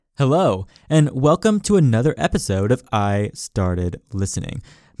Hello, and welcome to another episode of I Started Listening.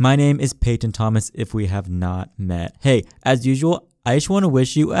 My name is Peyton Thomas if we have not met. Hey, as usual, I just want to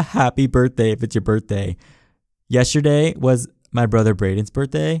wish you a happy birthday if it's your birthday. Yesterday was my brother Braden's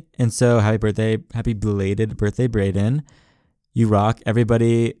birthday, and so happy birthday, happy belated birthday, Braden. You rock.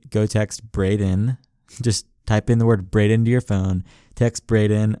 Everybody go text Braden. Just type in the word Braden to your phone. Text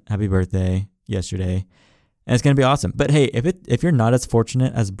Braden, happy birthday yesterday. And it's going to be awesome. But hey, if you're not as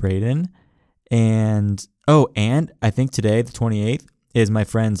fortunate as Braden, and I think today, the 28th, is my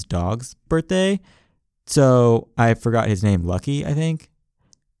friend's dog's birthday. So I forgot his name, Lucky, I think.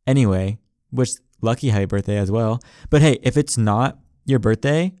 Anyway, wish Lucky happy birthday as well. But hey, if it's not your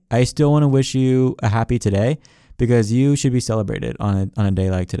birthday, I still want to wish you a happy today because you should be celebrated on a day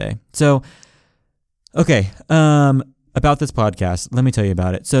like today. So, okay, about this podcast, let me tell you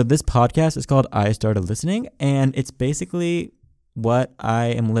about it. So this podcast is called I Started Listening, and it's basically what I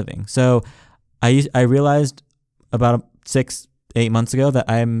am living. So I realized about 6-8 months ago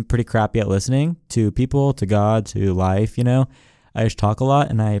that I'm pretty crappy at listening to people, to God, to life, I just talk a lot,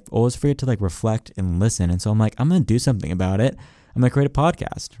 and I always forget to reflect and listen. And so I'm like, I'm going to do something about it. I'm going to create a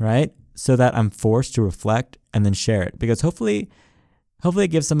podcast, right? So that I'm forced to reflect and then share it, because hopefully it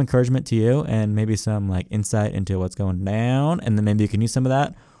gives some encouragement to you and maybe some insight into what's going down, and then maybe you can use some of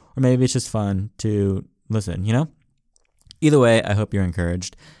that, or maybe it's just fun to listen, Either way, I hope you're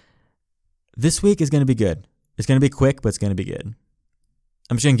encouraged. This week is going to be good. It's going to be quick, but it's going to be good.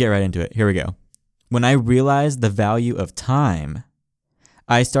 I'm just going to get right into it. Here we go. When I realized the value of time,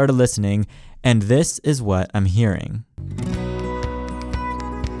 I started listening, and this is what I'm hearing.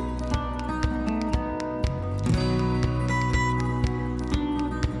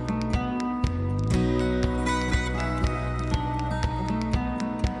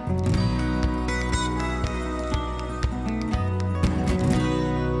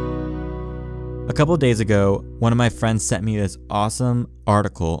 A couple of days ago, one of my friends sent me this awesome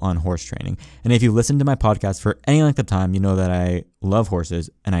article on horse training. And if you listen to my podcast for any length of time, you know that I love horses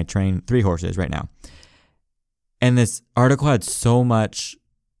and I train 3 horses right now. And this article had so much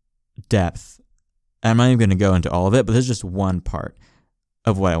depth. I'm not even going to go into all of it, but this is just one part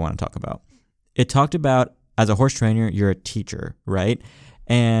of what I want to talk about. It talked about, as a horse trainer, you're a teacher, right?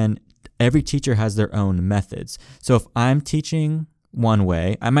 And every teacher has their own methods. So if I'm teaching one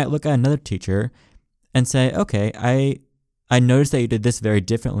way, I might look at another teacher and say, okay, I noticed that you did this very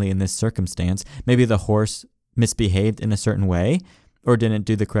differently in this circumstance. Maybe the horse misbehaved in a certain way or didn't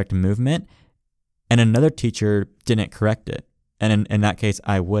do the correct movement, and another teacher didn't correct it. And in that case,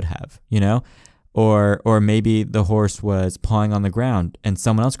 I would have, or maybe the horse was pawing on the ground and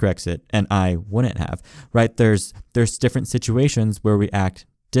someone else corrects it and I wouldn't have, right? There's different situations where we act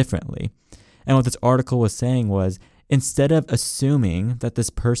differently. And what this article was saying was, instead of assuming that this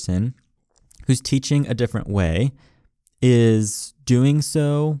person who's teaching a different way is doing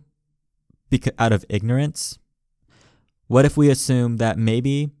so out of ignorance, what if we assume that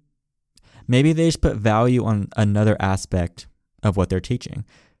maybe they just put value on another aspect of what they're teaching?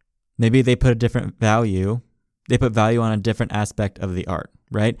 Maybe they put value on a different aspect of the art,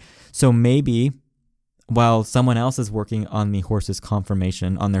 right? So maybe while someone else is working on the horse's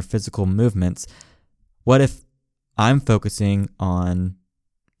conformation, on their physical movements, what if I'm focusing on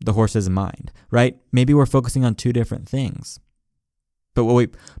the horse's mind, right? Maybe we're focusing on 2 different things. But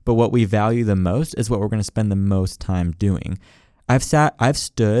what we value the most is what we're going to spend the most time doing. I've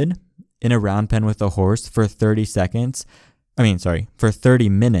stood in a round pen with a horse for 30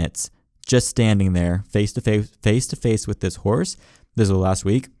 minutes, just standing there face to face with this horse. This was last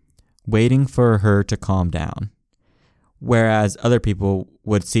week, waiting for her to calm down. Whereas other people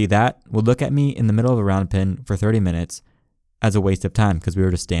would look at me in the middle of a round pen for 30 minutes as a waste of time because we were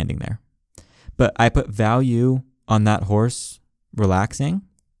just standing there. But I put value on that horse relaxing,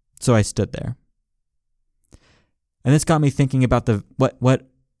 so I stood there. And this got me thinking about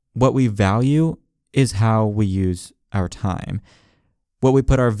what we value is how we use our time. What we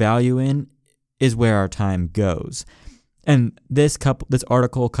put our value in is where our time goes. And this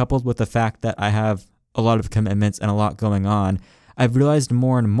article, coupled with the fact that I have a lot of commitments and a lot going on, I've realized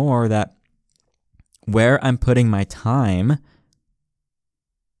more and more that where I'm putting my time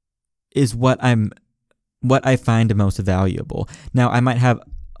is what I find most valuable. Now, I might have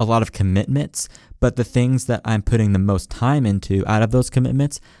a lot of commitments, but the things that I'm putting the most time into out of those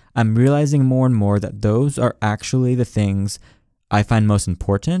commitments, I'm realizing more and more that those are actually the things I find most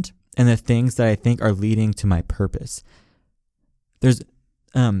important and the things that I think are leading to my purpose. There's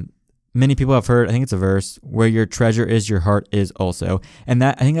many people have heard, I think it's a verse, where your treasure is, your heart is also. And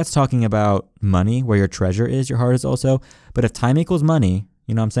that, I think that's talking about money, where your treasure is, your heart is also. But if time equals money,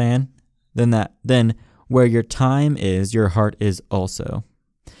 You know what I'm saying? Then where your time is, your heart is also.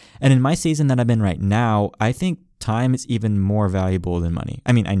 And in my season that I'm in right now, I think time is even more valuable than money.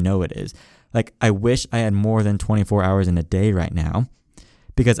 I mean, I know it is. Like, I wish I had more than 24 hours in a day right now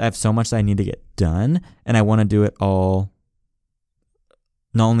because I have so much that I need to get done, and I want to do it all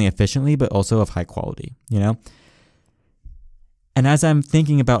not only efficiently, but also of high quality, you know? And as I'm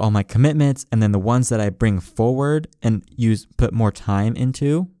thinking about all my commitments and then the ones that I bring forward and put more time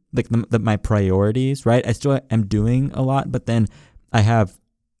into, like my priorities, right? I still am doing a lot, but then I have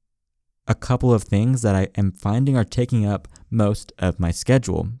a couple of things that I am finding are taking up most of my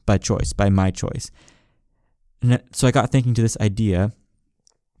schedule by my choice. And so I got thinking to this idea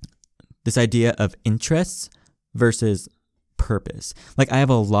of interests versus purpose. Like, I have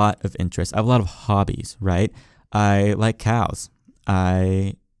a lot of interests. I have a lot of hobbies, right? I like cows.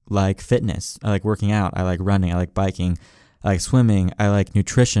 I like fitness. I like working out. I like running. I like biking. I like swimming. I like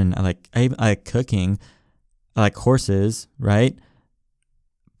nutrition. I like cooking. I like horses, right?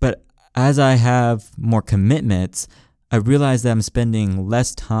 But as I have more commitments, I realize that I'm spending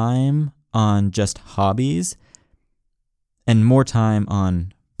less time on just hobbies and more time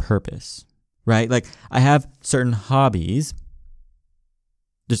on purpose, right? Like, I have certain hobbies,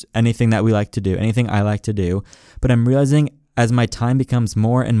 just anything that we like to do, anything I like to do, but I'm realizing as my time becomes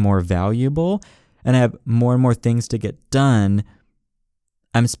more and more valuable and I have more and more things to get done,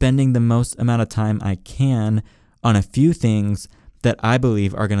 I'm spending the most amount of time I can on a few things that I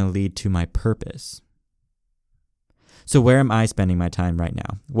believe are going to lead to my purpose. So where am I spending my time right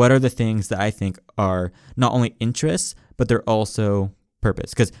now? What are the things that I think are not only interests, but they're also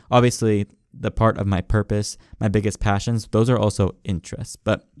purpose? Because obviously the part of my purpose, my biggest passions, those are also interests.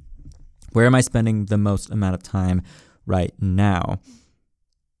 But where am I spending the most amount of time right now?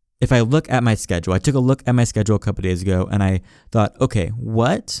 If I look at my schedule, I took a look at my schedule a couple days ago and I thought, okay,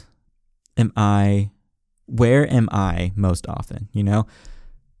 where am I most often? You know,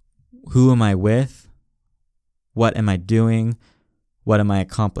 who am I with? What am I doing? What am I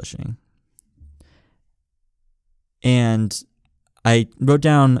accomplishing? And I wrote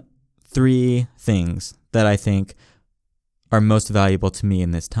down 3 things that I think are most valuable to me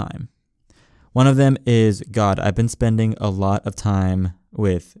in this time. One of them is God. I've been spending a lot of time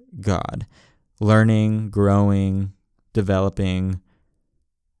with God, learning, growing, developing,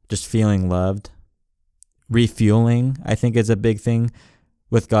 just feeling loved. Refueling, I think, is a big thing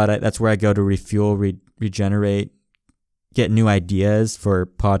with God. That's where I go to refuel, regenerate, get new ideas for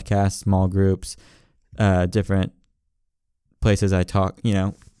podcasts, small groups, different places I talk,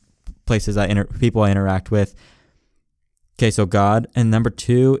 people I interact with. Okay, so God. And number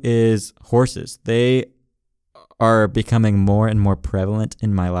 2 is horses. They are becoming more and more prevalent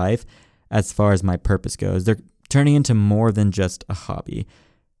in my life as far as my purpose goes. They're turning into more than just a hobby.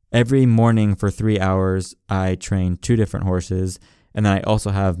 Every morning for 3 hours, I train 2 different horses, and then I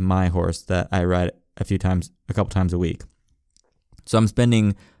also have my horse that I ride a couple times a week. So I'm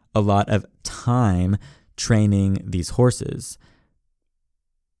spending a lot of time training these horses.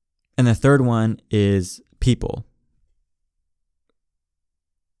 And the third one is people.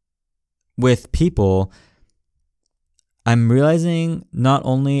 With people, I'm realizing not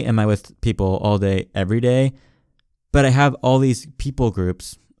only am I with people all day, every day, but I have all these people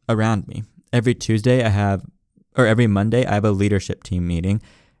groups around me. Every Monday, I have a leadership team meeting.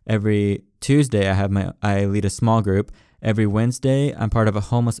 Every Tuesday, I lead a small group. Every Wednesday, I'm part of a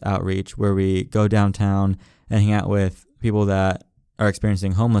homeless outreach where we go downtown and hang out with people that are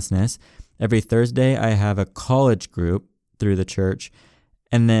experiencing homelessness. Every Thursday, I have a college group through the church.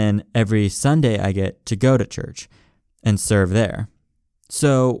 And then every Sunday, I get to go to church and serve there.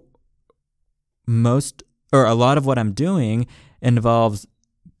 So a lot of what I'm doing involves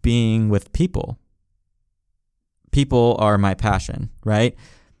being with people. People are my passion, right?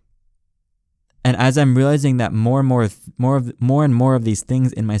 And as I'm realizing that more and more of these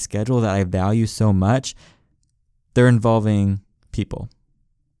things in my schedule that I value so much, they're involving people.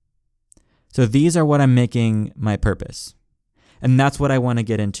 So these are what I'm making my purpose. And that's what I want to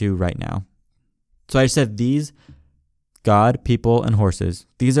get into right now. So I said these: God, people, and horses.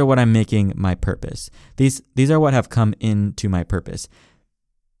 These are what I'm making my purpose. These are what have come into my purpose.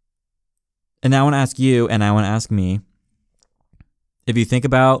 And I want to ask you, and I want to ask me, if you think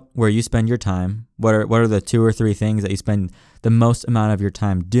about where you spend your time, what are the 2 or 3 things that you spend the most amount of your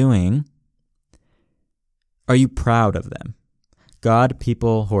time doing? Are you proud of them? God,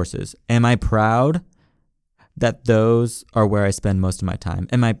 people, horses. Am I proud that those are where I spend most of my time?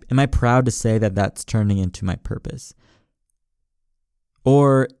 Am I proud to say that that's turning into my purpose?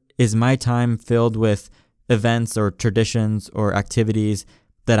 Or is my time filled with events or traditions or activities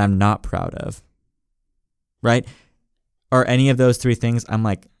that I'm not proud of, right? Are any of those three things I'm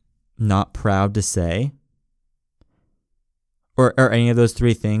like not proud to say? Or are any of those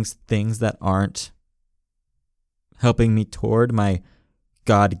three things that aren't helping me toward my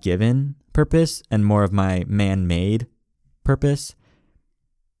God-given purpose and more of my man-made purpose?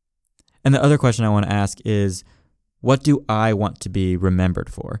 And the other question I want to ask is, what do I want to be remembered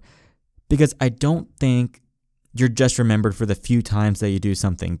for? Because I don't think you're just remembered for the few times that you do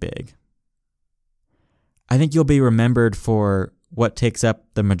something big. I think you'll be remembered for what takes up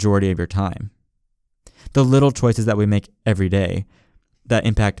the majority of your time. The little choices that we make every day that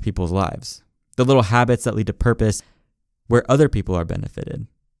impact people's lives. The little habits that lead to purpose where other people are benefited.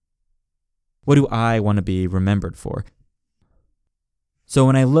 What do I want to be remembered for? So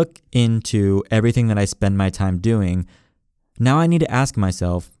when I look into everything that I spend my time doing, now I need to ask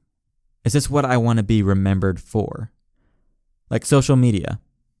myself, is this what I want to be remembered for? Like social media.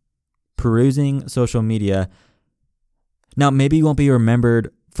 Perusing social media. Now, maybe you won't be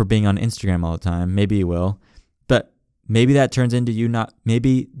remembered for being on Instagram all the time. Maybe you will. But maybe that turns into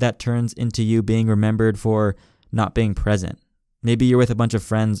you being remembered for not being present. Maybe you're with a bunch of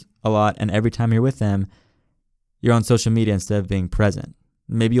friends a lot, and every time you're with them, you're on social media instead of being present.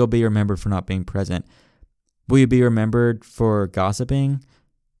 Maybe you'll be remembered for not being present. Will you be remembered for gossiping?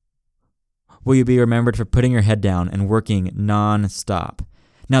 Will you be remembered for putting your head down and working non-stop?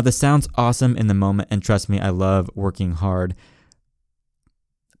 Now, this sounds awesome in the moment, and trust me, I love working hard.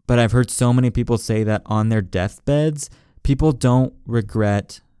 But I've heard so many people say that on their deathbeds, people don't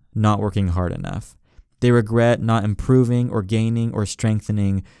regret not working hard enough. They regret not improving or gaining or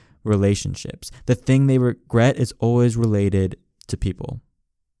strengthening relationships. The thing they regret is always related to people.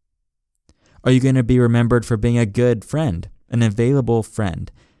 Are you going to be remembered for being a good friend, an available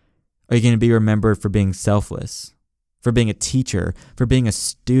friend? Are you going to be remembered for being selfless, for being a teacher, for being a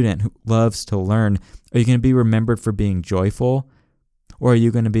student who loves to learn? Are you going to be remembered for being joyful? Or are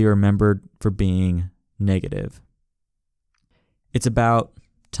you going to be remembered for being negative? It's about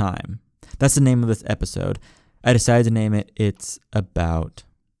time. That's the name of this episode. I decided to name it, It's About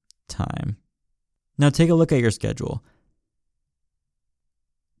Time. Now take a look at your schedule.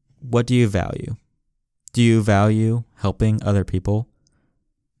 What do you value? Do you value helping other people?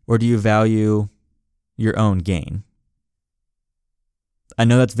 Or do you value your own gain? I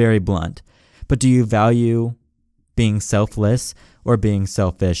know that's very blunt, but do you value being selfless or being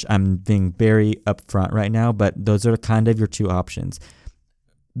selfish? I'm being very upfront right now, but those are kind of your two options.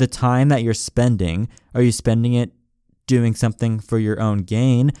 The time that you're spending, are you spending it doing something for your own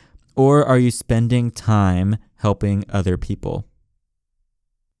gain, or are you spending time helping other people?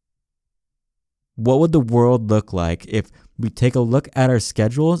 What would the world look like if we take a look at our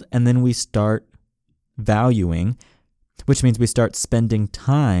schedules and then we start valuing, which means we start spending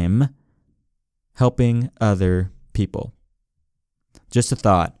time helping other people? Just a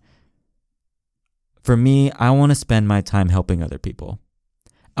thought. For me, I want to spend my time helping other people.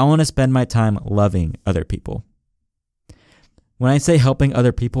 I want to spend my time loving other people. When I say helping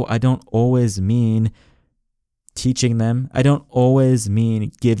other people, I don't always mean teaching them. I don't always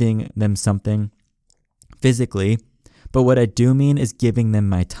mean giving them something physically, but what I do mean is giving them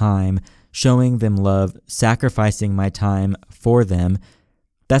my time, showing them love, sacrificing my time for them.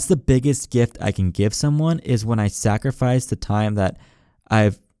 That's the biggest gift I can give someone, is when I sacrifice the time that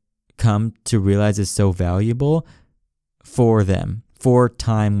I've come to realize is so valuable for them, for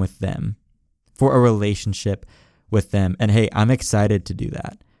time with them, for a relationship with them. And hey, I'm excited to do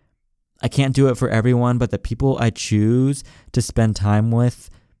that. I can't do it for everyone, but the people I choose to spend time with,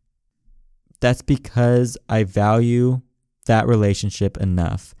 that's because I value that relationship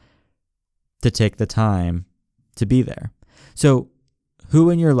enough to take the time to be there. So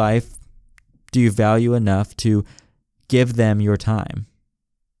who in your life do you value enough to give them your time?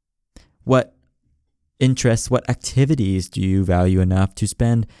 What interests, what activities do you value enough to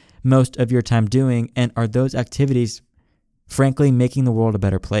spend most of your time doing? And are those activities, frankly, making the world a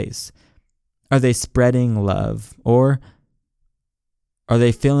better place? Are they spreading love? Or are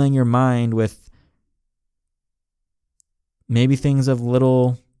they filling your mind with maybe things of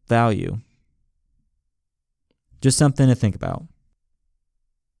little value? Just something to think about.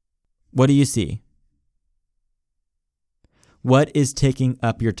 What do you see? What is taking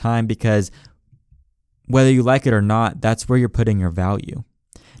up your time? Because whether you like it or not, that's where you're putting your value.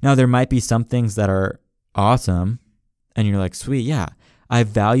 Now, there might be some things that are awesome, and you're like, sweet, yeah, I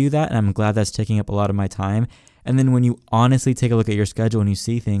value that, and I'm glad that's taking up a lot of my time. And then when you honestly take a look at your schedule and you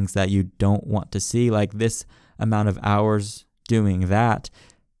see things that you don't want to see, like this amount of hours doing that,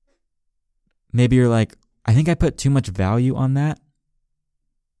 maybe you're like, I think I put too much value on that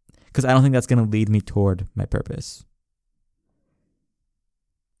because I don't think that's going to lead me toward my purpose.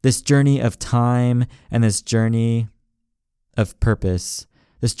 This journey of time and this journey of purpose,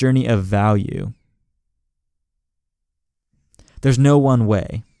 this journey of value, there's no one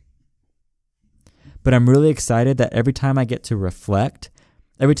way. But I'm really excited that every time I get to reflect,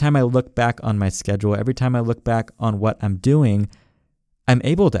 every time I look back on my schedule, every time I look back on what I'm doing, I'm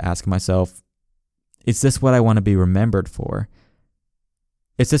able to ask myself, is this what I want to be remembered for?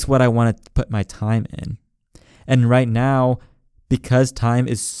 Is this what I want to put my time in? And right now, because time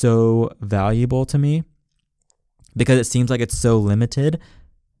is so valuable to me, because it seems like it's so limited,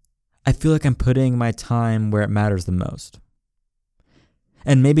 I feel like I'm putting my time where it matters the most.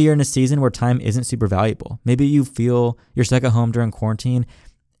 And maybe you're in a season where time isn't super valuable. Maybe you feel you're stuck at home during quarantine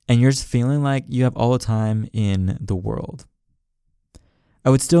and you're just feeling like you have all the time in the world. I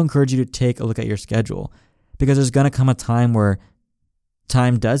would still encourage you to take a look at your schedule because there's going to come a time where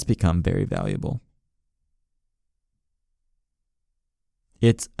time does become very valuable.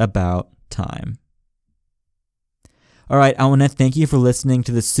 It's about time. All right, I want to thank you for listening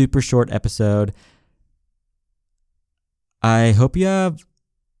to this super short episode. I hope you've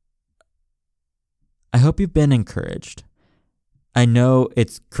been encouraged. I know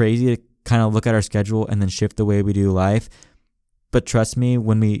it's crazy to kind of look at our schedule and then shift the way we do life, but trust me,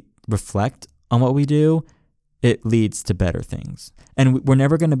 when we reflect on what we do, it leads to better things. And we're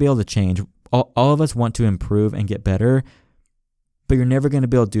never going to be able to change. All of us want to improve and get better, but you're never going to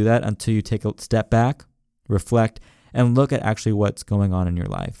be able to do that until you take a step back, reflect, and look at actually what's going on in your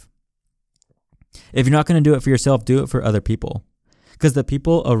life. If you're not going to do it for yourself, do it for other people. Because the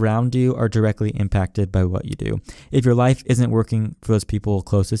people around you are directly impacted by what you do. If your life isn't working for those people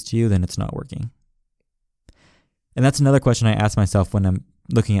closest to you, then it's not working. And that's another question I ask myself when I'm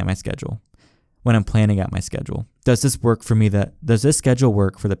looking at my schedule, when I'm planning out my schedule. Does this work for me? Does this schedule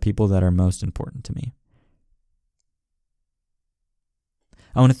work for the people that are most important to me?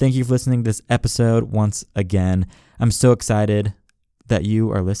 I want to thank you for listening to this episode once again. I'm so excited that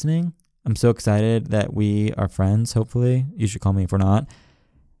you are listening. I'm so excited that we are friends, hopefully. You should call me if we're not.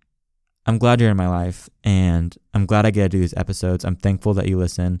 I'm glad you're in my life, and I'm glad I get to do these episodes. I'm thankful that you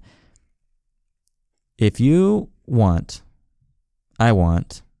listen. If you want, I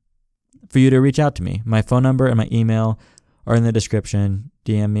want for you to reach out to me. My phone number and my email are in the description.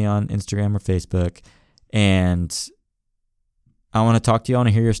 DM me on Instagram or Facebook, and I want to talk to you. I want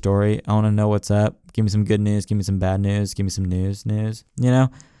to hear your story. I want to know what's up. Give me some good news. Give me some bad news. Give me some news, you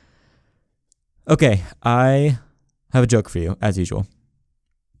know? Okay, I have a joke for you, as usual.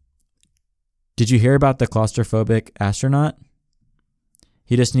 Did you hear about the claustrophobic astronaut?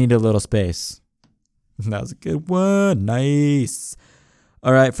 He just needed a little space. That was a good one. Nice.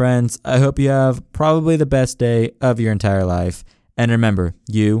 All right, friends, I hope you have probably the best day of your entire life. And remember,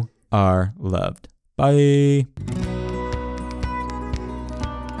 you are loved. Bye.